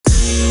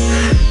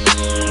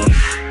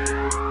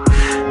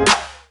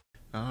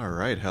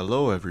right,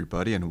 hello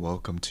everybody, and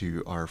welcome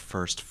to our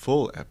first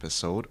full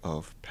episode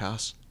of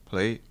Pass,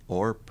 Play,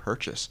 or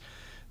Purchase.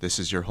 This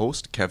is your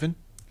host, Kevin.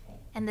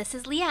 And this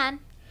is Leanne.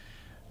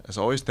 As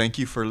always, thank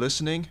you for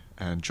listening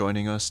and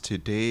joining us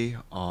today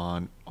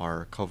on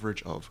our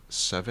coverage of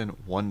Seven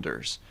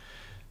Wonders.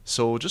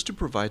 So, just to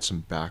provide some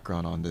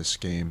background on this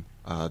game,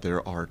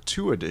 there are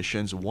two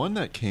editions. One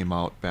that came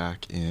out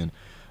back in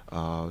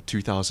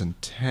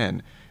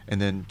 2010,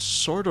 and then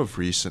sort of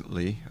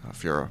recently,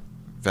 if you're a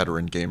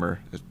veteran gamer,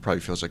 it probably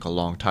feels like a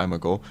long time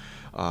ago.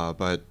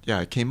 But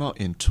yeah, it came out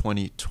in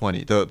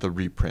 2020, the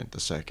reprint,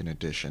 the second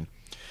edition.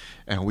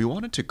 And we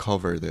wanted to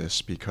cover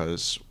this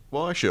because,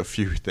 well, actually, a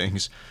few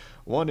things.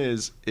 One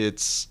is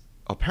it's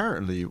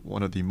apparently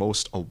one of the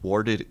most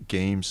awarded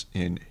games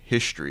in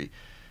history,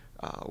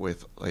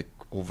 with like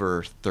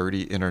over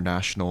 30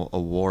 international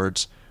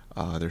awards.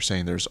 They're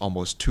saying there's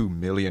almost 2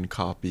 million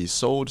copies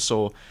sold.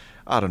 So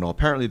I don't know.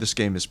 Apparently, this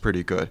game is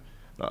pretty good.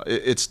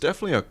 It's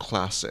definitely a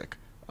classic,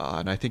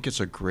 and I think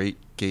it's a great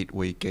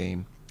gateway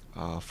game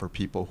for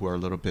people who are a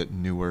little bit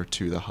newer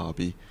to the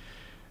hobby.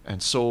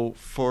 And so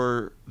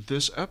for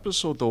this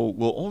episode, though,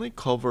 we'll only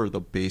cover the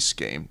base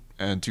game.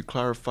 And to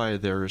clarify,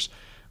 there's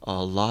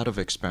a lot of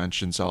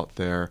expansions out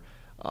there.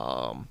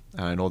 And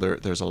I know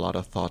there's a lot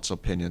of thoughts,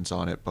 opinions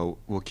on it, but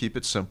we'll keep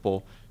it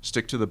simple,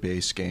 stick to the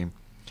base game.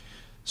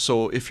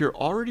 So if you're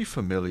already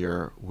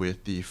familiar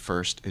with the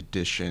first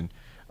edition,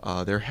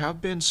 there have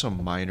been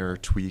some minor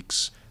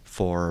tweaks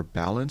for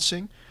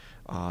balancing.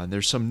 And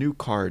there's some new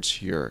cards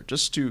here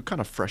just to kind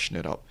of freshen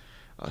it up.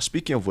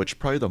 Speaking of which,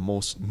 probably the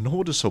most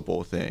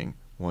noticeable thing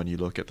when you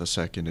look at the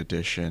second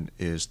edition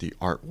is the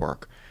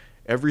artwork.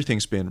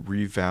 Everything's been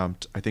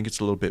revamped. I think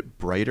it's a little bit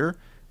brighter,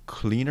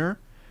 cleaner,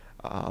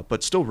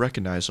 but still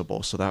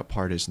recognizable, so that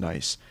part is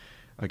nice.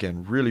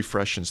 Again, really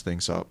freshens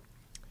things up.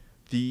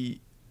 The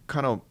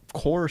kind of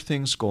core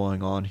things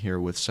going on here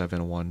with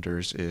Seven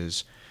Wonders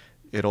is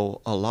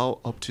it'll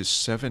allow up to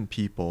 7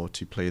 people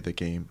to play the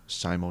game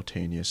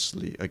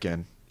simultaneously,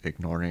 again,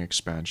 ignoring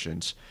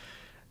expansions.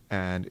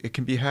 And it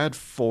can be had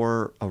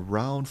for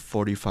around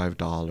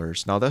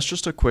 $45. Now that's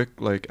just a quick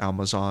like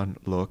Amazon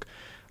look.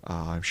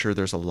 I'm sure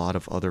there's a lot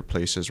of other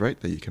places, right,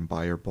 that you can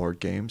buy your board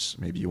games.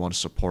 Maybe you want to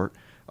support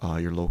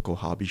your local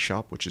hobby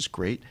shop, which is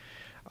great.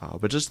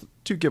 But just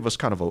to give us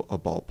kind of a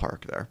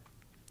ballpark there.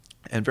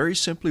 And very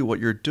simply, what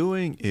you're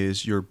doing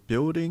is you're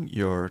building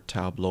your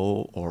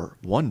tableau or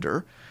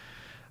wonder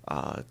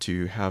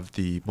to have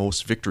the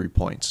most victory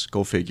points.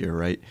 Go figure,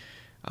 right?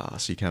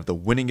 So you can have the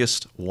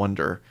winningest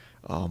wonder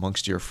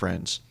amongst your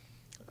friends.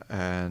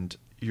 And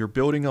you're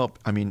building up,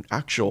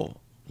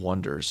 actual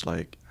wonders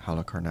like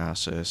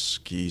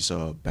Halicarnassus,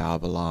 Giza,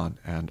 Babylon,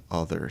 and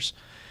others.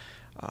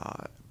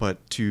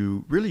 But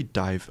to really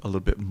dive a little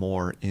bit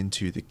more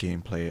into the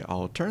gameplay,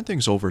 I'll turn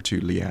things over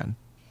to Leanne.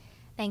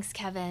 Thanks,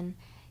 Kevin.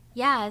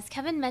 Yeah, as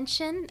Kevin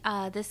mentioned,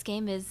 this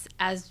game is,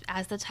 as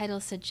the title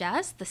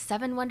suggests, the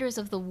Seven Wonders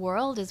of the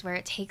World is where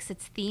it takes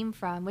its theme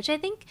from, which I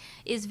think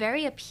is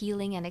very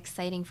appealing and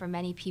exciting for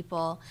many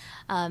people.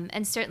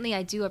 And certainly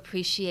I do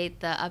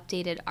appreciate the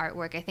updated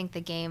artwork. I think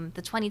the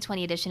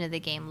 2020 edition of the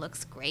game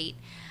looks great.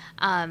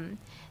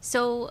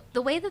 So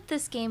the way that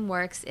this game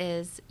works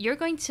is you're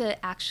going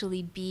to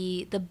actually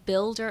be the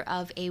builder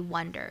of a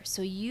wonder.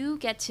 So you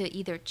get to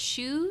either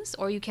choose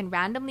or you can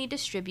randomly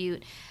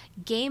distribute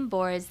game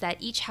boards that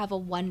each have a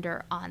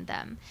wonder on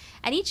them.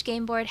 And each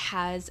game board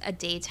has a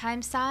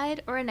daytime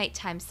side or a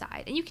nighttime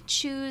side. And you can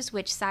choose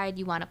which side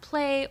you want to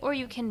play, or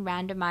you can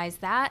randomize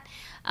that.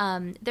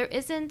 There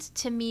isn't,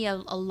 to me, a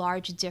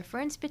large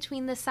difference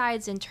between the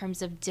sides in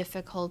terms of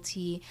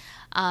difficulty,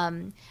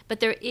 but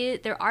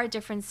there are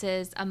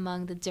differences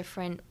among the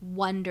different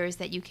wonders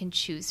that you can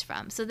choose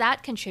from. So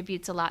that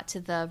contributes a lot to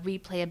the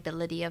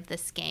replayability of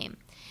this game.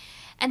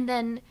 And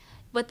then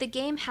what the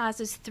game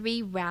has is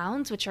 3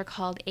 rounds, which are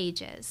called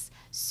ages.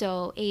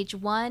 So age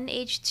 1,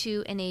 age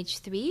 2, and age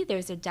 3,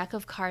 there's a deck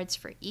of cards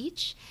for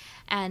each.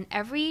 And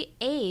every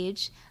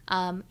age,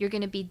 you're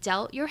going to be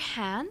dealt your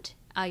hand,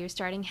 your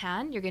starting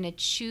hand. You're going to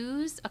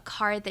choose a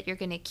card that you're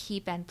going to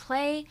keep and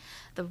play.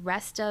 The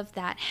rest of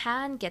that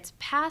hand gets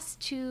passed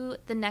to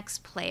the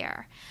next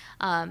player.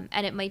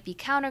 And it might be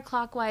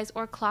counterclockwise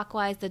or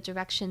clockwise. The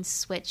directions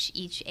switch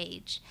each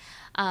age.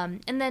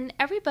 And then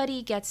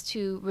everybody gets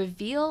to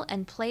reveal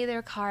and play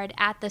their card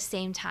at the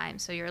same time.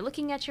 So you're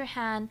looking at your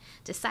hand,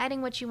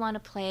 deciding what you want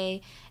to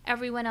play.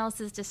 Everyone else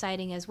is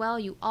deciding as well.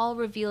 You all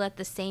reveal at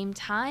the same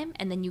time,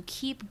 and then you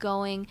keep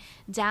going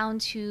down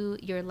to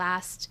your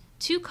last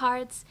 2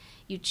 cards.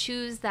 You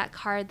choose that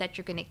card that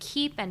you're going to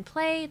keep and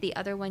play. The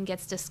other one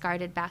gets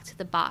discarded back to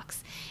the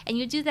box. And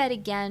you do that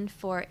again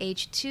for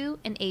age 2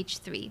 and age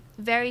 3.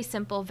 Very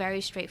simple, very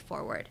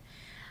straightforward.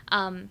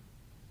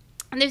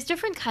 And there's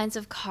different kinds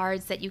of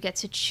cards that you get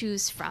to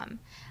choose from,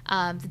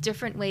 the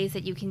different ways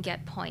that you can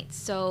get points.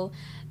 So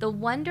the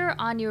wonder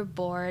on your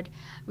board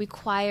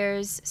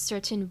requires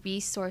certain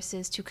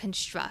resources to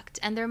construct.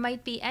 And there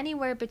might be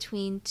anywhere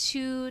between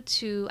 2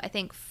 to, I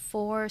think,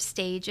 4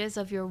 stages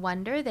of your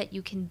wonder that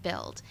you can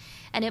build.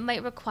 And it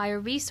might require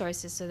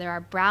resources. So there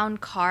are brown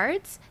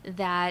cards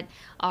that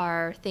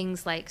are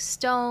things like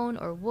stone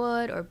or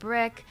wood or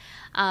brick.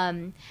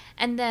 And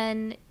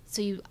then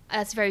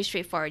that's very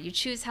straightforward. You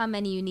choose how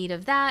many you need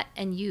of that,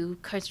 and you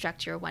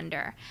construct your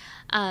wonder.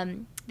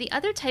 The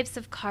other types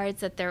of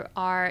cards that there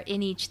are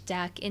in each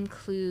deck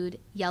include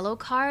yellow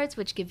cards,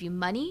 which give you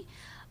money.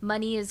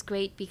 Money is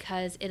great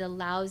because it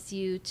allows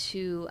you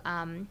to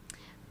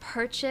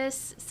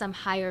purchase some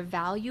higher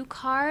value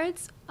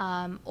cards,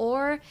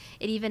 or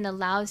it even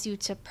allows you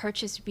to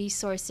purchase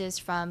resources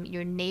from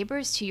your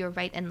neighbors to your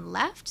right and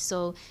left.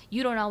 So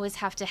you don't always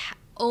have to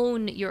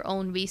own your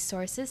own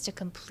resources to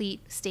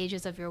complete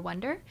stages of your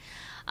wonder.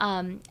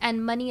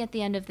 And money at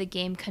the end of the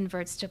game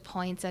converts to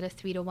points at a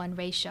 3-to-1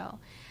 ratio.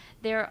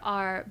 There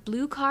are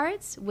blue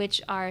cards,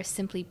 which are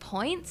simply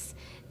points.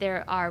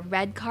 There are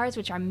red cards,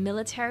 which are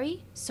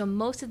military. So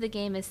most of the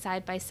game is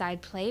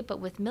side-by-side play, but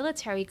with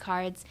military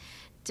cards,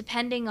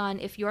 depending on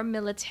if your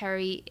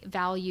military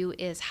value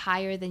is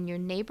higher than your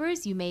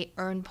neighbors, you may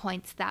earn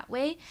points that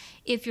way.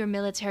 If your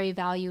military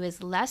value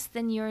is less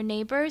than your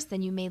neighbors,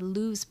 then you may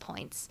lose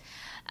points.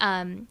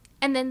 And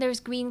then there's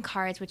green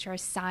cards, which are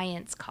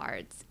science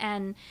cards.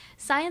 And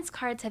science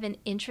cards have an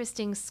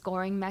interesting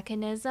scoring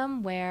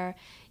mechanism where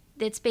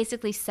it's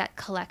basically set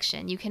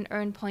collection. You can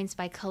earn points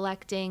by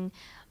collecting,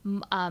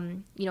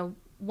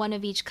 one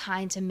of each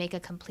kind to make a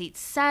complete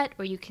set,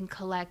 or you can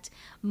collect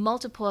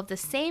multiple of the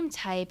same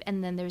type,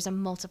 and then there's a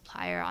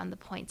multiplier on the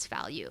points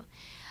value.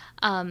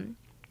 And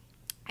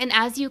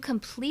as you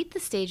complete the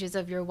stages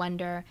of your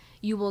wonder,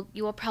 you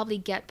will probably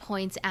get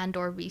points and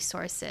or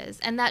resources,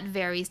 and that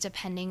varies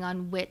depending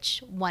on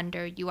which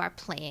wonder you are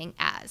playing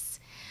as.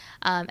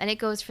 And it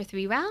goes for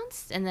 3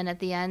 rounds, and then at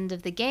the end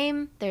of the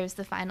game, there's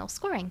the final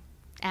scoring,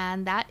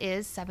 and that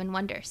is 7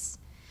 wonders.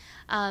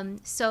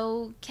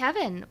 So,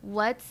 Kevin,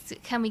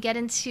 can we get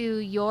into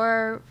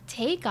your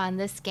take on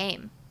this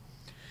game?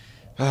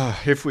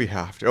 If we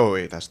have to. Oh,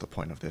 wait, that's the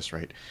point of this,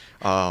 right?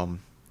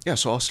 Yeah,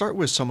 so I'll start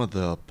with some of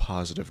the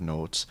positive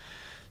notes.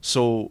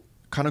 So,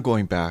 kind of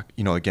going back,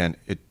 again,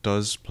 it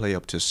does play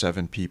up to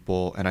 7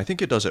 people, and I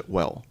think it does it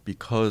well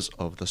because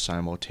of the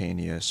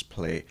simultaneous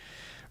play,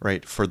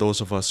 right? For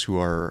those of us who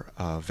are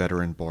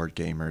veteran board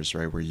gamers,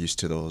 right, we're used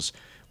to those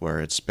where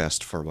it's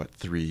best for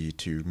 3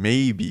 to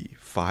maybe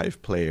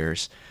 5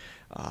 players.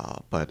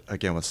 But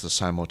again, with the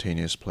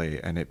simultaneous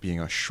play and it being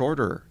a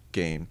shorter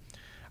game,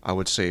 I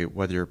would say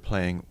whether you're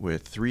playing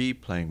with 3,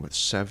 playing with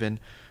 7,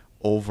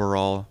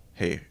 overall,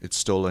 hey, it's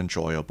still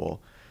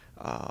enjoyable.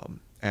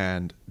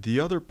 And the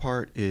other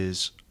part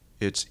is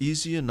it's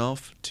easy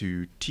enough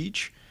to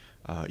teach,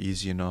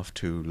 easy enough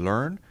to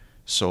learn.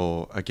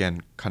 So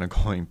again, kind of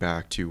going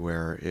back to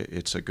where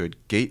it's a good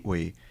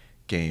gateway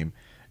game.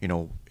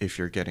 If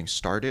you're getting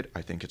started,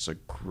 I think it's a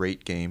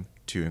great game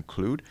to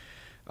include.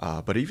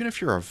 But even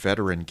if you're a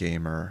veteran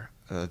gamer,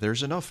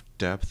 there's enough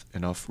depth,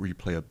 enough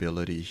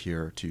replayability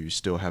here to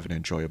still have an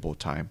enjoyable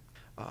time.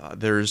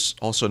 There's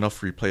also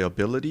enough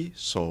replayability,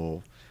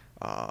 so,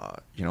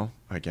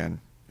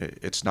 again,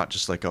 it's not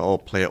just like,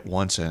 play it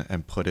once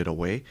and put it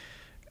away.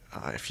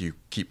 If you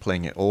keep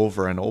playing it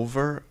over and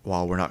over,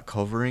 while we're not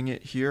covering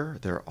it here,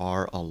 there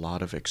are a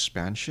lot of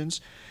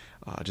expansions.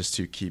 Just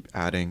to keep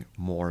adding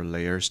more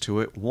layers to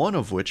it. One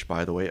of which,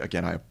 by the way,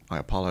 again, I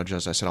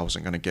apologize. I said I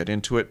wasn't going to get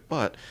into it,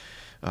 but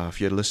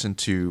if you had listened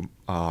to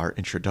our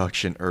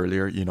introduction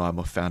earlier, I'm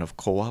a fan of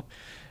co-op.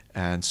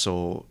 And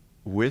so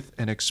with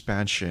an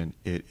expansion,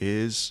 it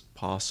is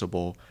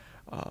possible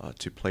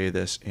to play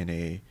this in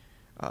a,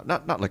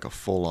 not like a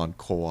full-on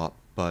co-op,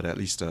 but at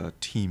least a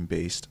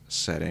team-based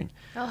setting.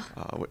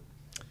 Oh.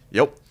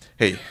 Yep.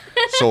 Hey,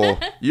 so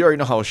you already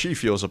know how she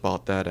feels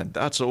about that, and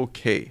that's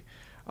okay.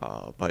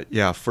 But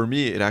yeah, for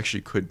me, it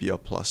actually could be a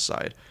plus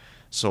side.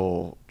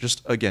 So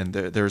just again,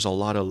 there's a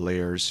lot of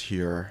layers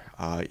here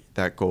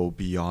that go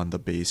beyond the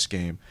base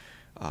game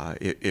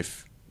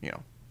if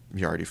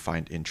you already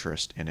find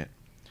interest in it.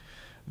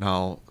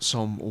 Now,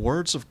 some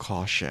words of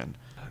caution.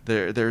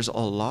 There's a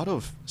lot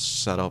of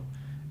setup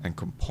and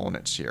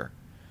components here.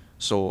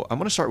 So I'm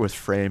going to start with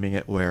framing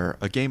it where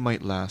a game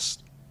might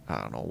last,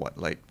 I don't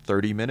know,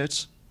 30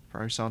 minutes?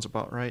 Probably sounds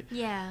about right.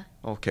 Yeah.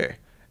 Okay.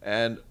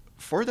 And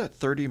for that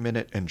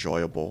 30-minute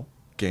enjoyable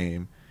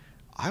game,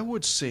 I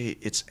would say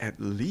it's at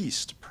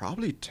least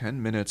probably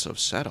 10 minutes of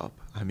setup.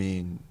 I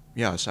mean,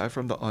 yeah, aside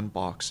from the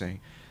unboxing,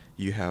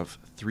 you have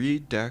 3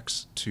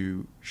 decks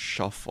to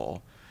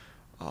shuffle.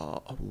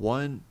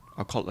 One,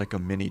 I'll call it like a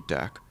mini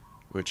deck,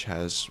 which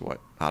has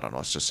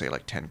let's just say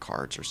like 10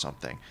 cards or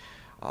something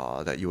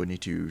that you would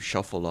need to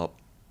shuffle up,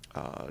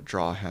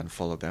 draw a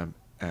handful of them,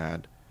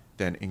 and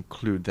then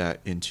include that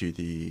into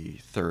the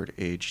third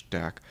age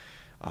deck.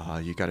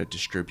 You got to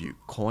distribute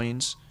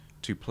coins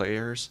to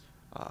players.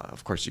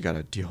 Of course, you got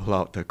to deal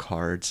out the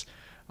cards.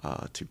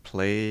 to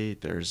play.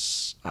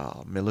 There's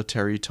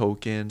military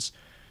tokens.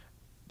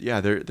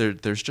 Yeah,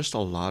 there's just a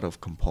lot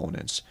of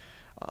components.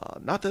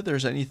 Not that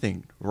there's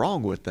anything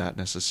wrong with that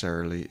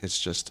necessarily. It's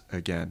just,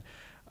 again,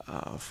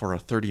 for a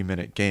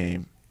 30-minute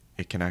game,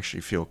 it can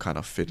actually feel kind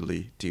of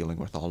fiddly dealing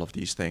with all of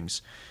these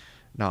things.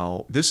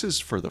 Now, this is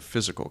for the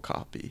physical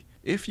copy.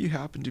 If you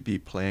happen to be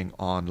playing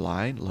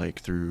online, like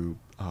through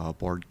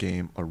Board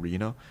Game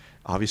Arena,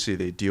 obviously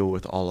they deal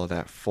with all of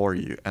that for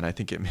you, and I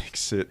think it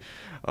makes it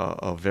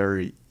a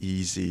very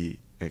easy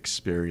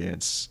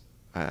experience.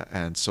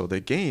 And so the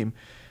game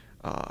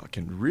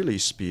can really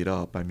speed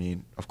up. I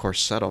mean, of course,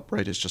 setup,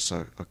 right, is just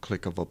a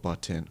click of a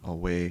button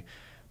away.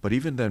 But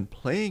even then,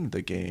 playing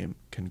the game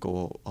can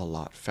go a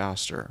lot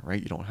faster,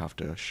 right? You don't have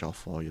to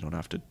shuffle, you don't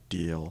have to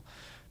deal,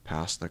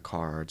 pass the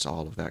cards,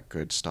 all of that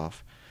good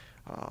stuff.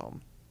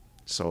 Um,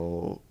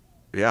 so,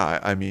 yeah,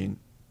 I mean,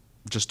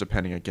 just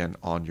depending again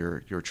on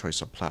your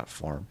choice of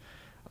platform,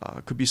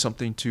 could be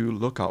something to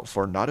look out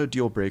for. Not a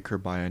deal breaker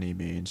by any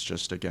means,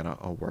 just again,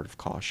 a word of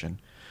caution.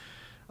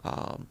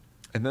 Um,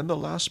 and then the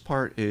last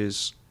part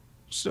is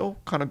still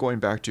kind of going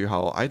back to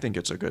how I think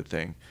it's a good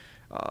thing.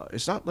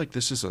 It's not like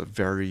this is a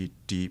very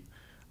deep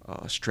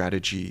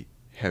strategy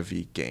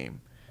heavy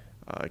game.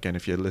 Again,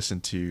 if you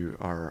listened to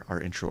our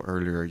intro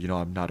earlier, you know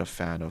I'm not a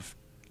fan of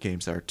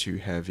games that are too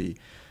heavy.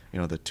 You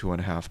know, the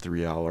 2.5,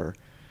 3 hour,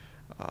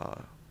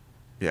 uh,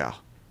 yeah,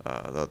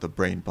 the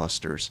brain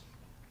busters.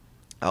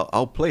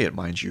 I'll play it,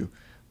 mind you,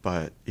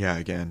 but yeah,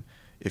 again,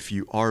 if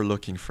you are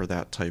looking for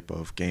that type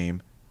of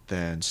game,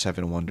 then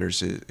Seven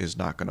Wonders is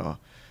not gonna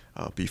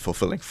be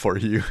fulfilling for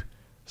you.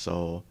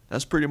 So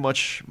that's pretty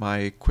much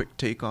my quick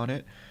take on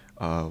it.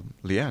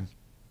 Leanne.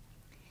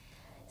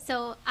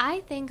 So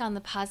I think on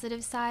the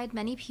positive side,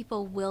 many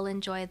people will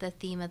enjoy the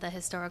theme of the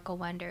historical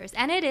wonders.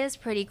 And it is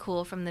pretty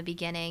cool from the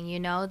beginning, you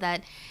know,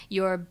 that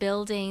you're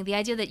building, the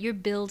idea that you're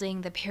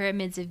building the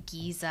pyramids of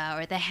Giza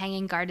or the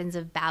Hanging Gardens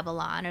of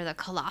Babylon or the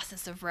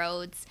Colossus of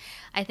Rhodes.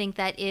 I think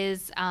that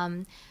is,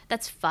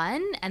 that's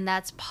fun and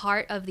that's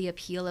part of the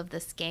appeal of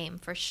this game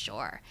for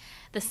sure.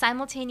 The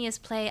simultaneous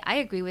play, I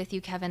agree with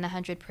you, Kevin,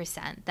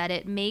 100%, that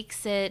it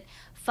makes it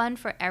fun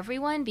for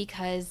everyone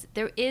because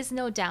there is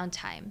no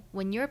downtime.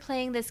 When you're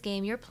playing this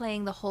game, you're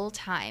playing the whole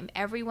time.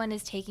 Everyone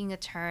is taking a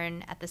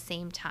turn at the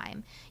same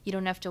time. You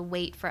don't have to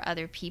wait for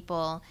other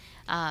people.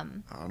 I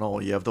don't know.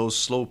 You have those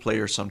slow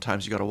players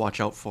sometimes you got to watch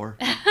out for.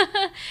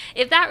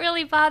 If that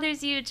really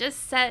bothers you,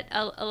 just set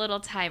a little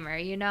timer,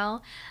 you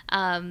know?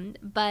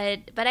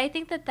 But I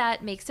think that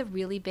that makes a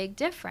really big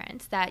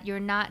difference, that you're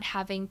not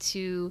having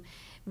to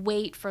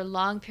wait for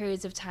long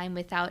periods of time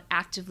without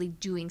actively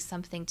doing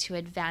something to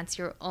advance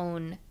your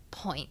own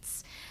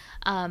points.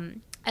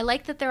 I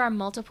like that there are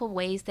multiple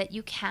ways that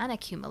you can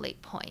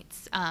accumulate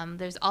points.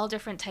 There's all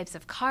different types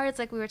of cards,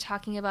 like we were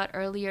talking about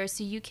earlier,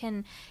 so you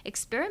can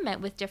experiment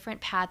with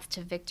different paths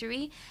to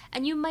victory,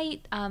 and you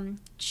might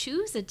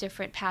choose a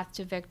different path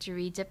to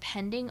victory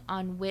depending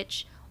on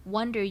which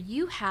wonder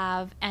you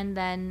have and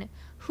then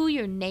who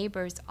your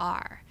neighbors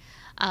are.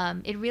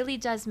 It really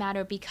does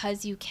matter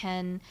because you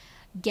can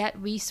get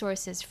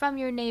resources from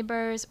your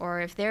neighbors,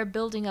 or if they're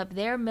building up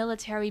their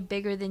military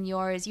bigger than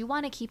yours, you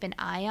want to keep an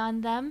eye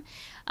on them.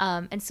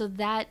 And so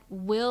that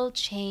will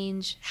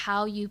change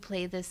how you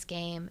play this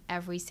game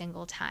every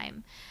single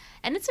time.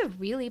 And it's a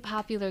really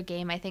popular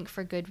game, I think,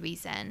 for good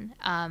reason.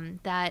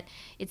 That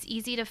it's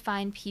easy to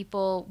find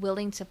people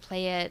willing to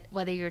play it,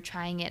 whether you're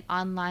trying it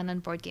online on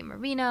Board Game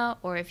Arena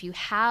or if you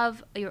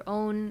have your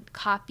own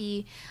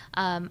copy.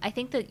 I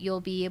think that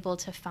you'll be able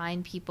to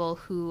find people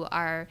who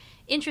are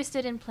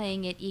interested in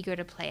playing it, eager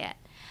to play it.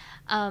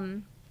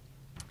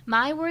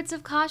 My words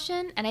of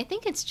caution, and I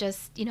think it's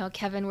just, you know,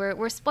 Kevin,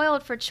 we're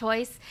spoiled for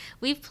choice.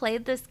 We've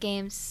played this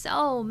game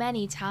so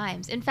many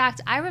times. In fact,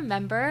 I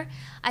remember,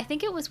 I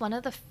think it was one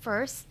of the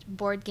first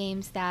board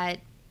games that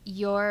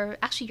your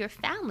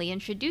family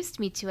introduced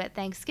me to at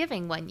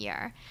Thanksgiving one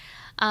year.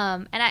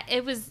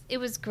 It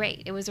was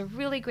great. It was a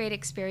really great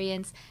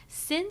experience.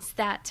 Since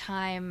that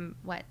time,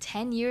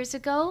 10 years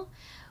ago,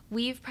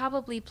 we've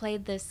probably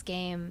played this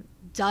game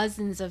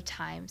dozens of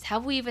times.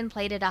 Have we even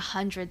played it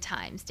 100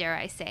 times, dare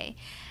I say?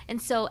 And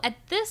so at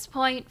this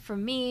point, for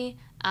me,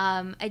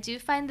 I do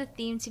find the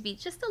theme to be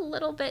just a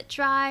little bit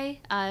dry.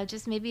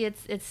 Just maybe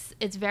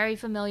it's very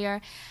familiar.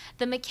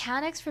 The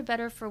mechanics, for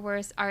better or for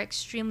worse, are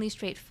extremely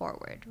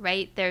straightforward,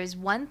 right? There's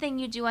one thing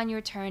you do on your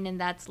turn, and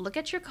that's look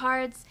at your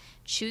cards,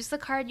 choose the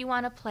card you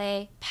want to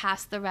play,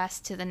 pass the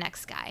rest to the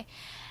next guy.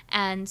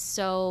 And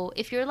so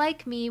if you're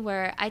like me,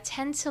 where I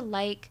tend to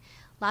like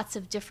lots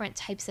of different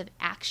types of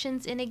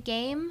actions in a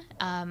game.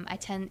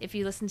 If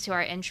you listen to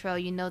our intro,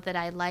 you know that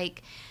I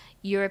like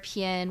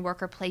European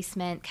worker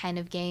placement kind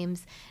of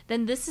games.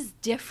 Then this is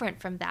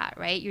different from that,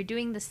 right? You're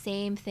doing the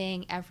same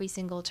thing every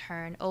single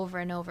turn over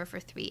and over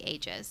for 3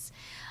 ages.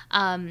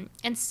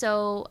 And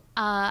so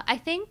I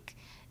think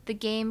the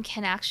game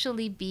can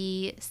actually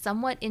be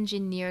somewhat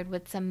engineered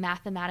with some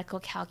mathematical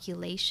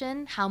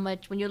calculation, how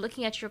much, when you're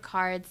looking at your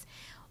cards,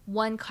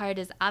 one card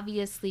is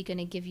obviously going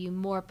to give you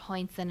more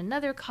points than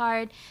another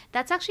card.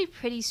 That's actually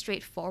pretty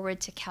straightforward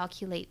to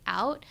calculate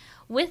out.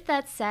 With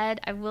that said,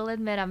 I will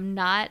admit I'm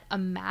not a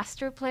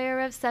master player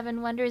of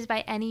Seven Wonders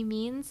by any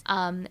means,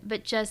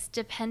 but just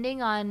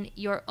depending on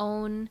your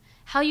own,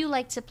 how you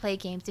like to play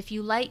games. If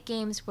you like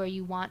games where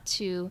you want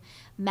to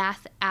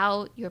math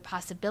out your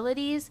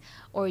possibilities,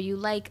 or you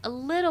like a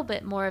little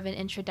bit more of an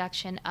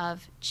introduction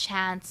of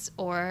chance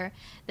or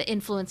the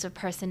influence of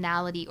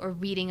personality or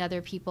reading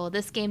other people,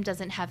 this game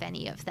doesn't have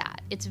any of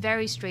that. It's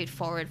very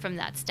straightforward from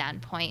that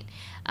standpoint,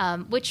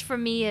 which for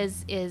me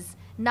is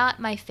not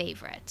my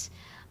favorite.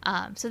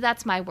 So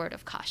that's my word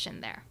of caution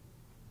there.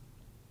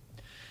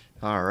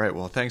 All right.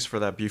 Well, thanks for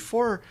that.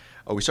 Before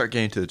we start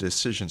getting to the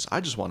decisions,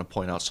 I just want to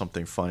point out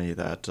something funny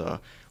that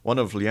one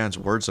of Leanne's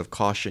words of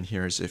caution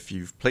here is if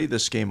you've played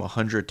this game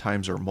 100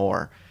 times or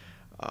more,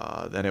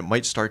 then it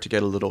might start to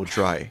get a little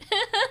dry.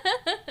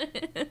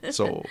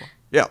 So,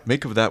 yeah,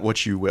 make of that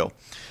what you will.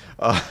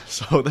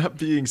 So that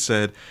being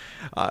said,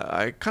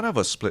 I kind of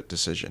have a split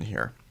decision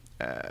here.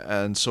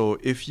 And so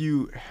if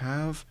you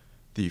have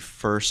the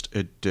first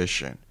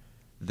edition,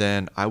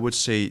 then I would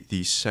say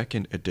the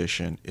second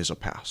edition is a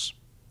pass.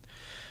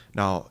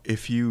 Now,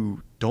 if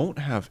you don't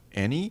have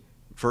any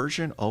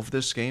version of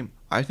this game,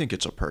 I think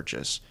it's a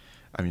purchase.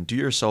 I mean, do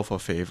yourself a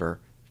favor,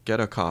 get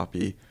a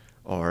copy,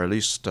 or at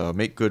least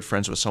make good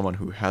friends with someone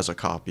who has a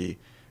copy,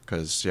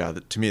 because, yeah,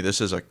 to me, this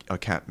is a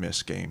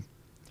can't-miss game.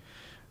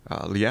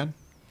 Leanne?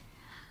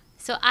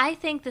 So I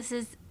think this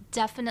is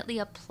definitely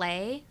a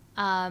play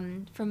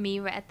for me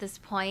right at this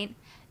point.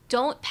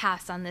 Don't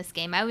pass on this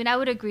game. I mean, I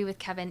would agree with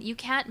Kevin. You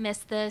can't miss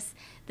this.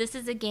 This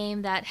is a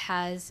game that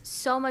has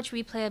so much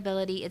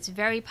replayability. It's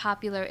very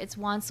popular. It's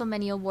won so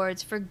many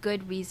awards for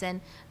good reason.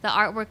 The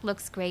artwork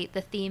looks great.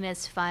 The theme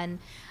is fun.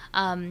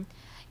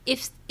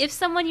 If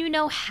someone you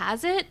know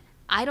has it,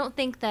 I don't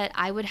think that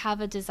I would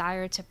have a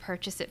desire to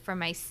purchase it for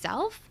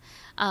myself.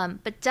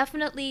 But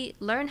definitely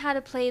learn how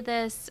to play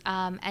this,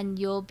 and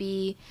you'll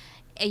be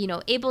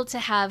able to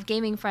have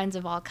gaming friends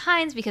of all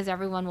kinds because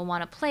everyone will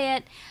want to play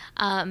it.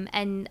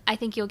 And I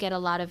think you'll get a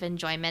lot of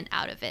enjoyment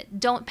out of it.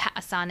 Don't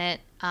pass on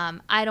it.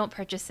 I don't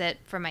purchase it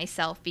for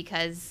myself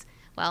because,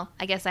 well,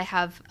 I guess I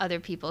have other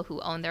people who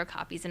own their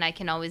copies and I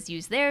can always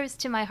use theirs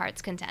to my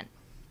heart's content.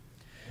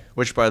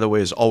 Which, by the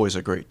way, is always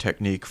a great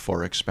technique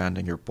for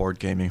expanding your board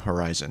gaming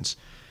horizons.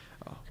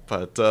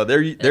 But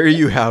there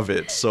you have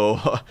it.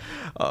 So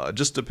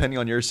just depending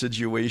on your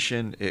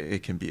situation,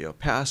 it can be a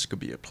pass, could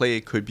be a play,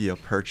 could be a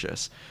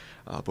purchase.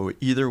 But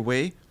either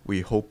way,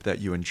 we hope that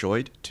you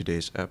enjoyed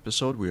today's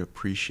episode. We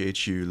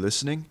appreciate you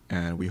listening,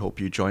 and we hope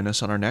you join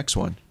us on our next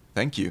one.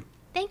 Thank you.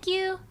 Thank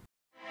you.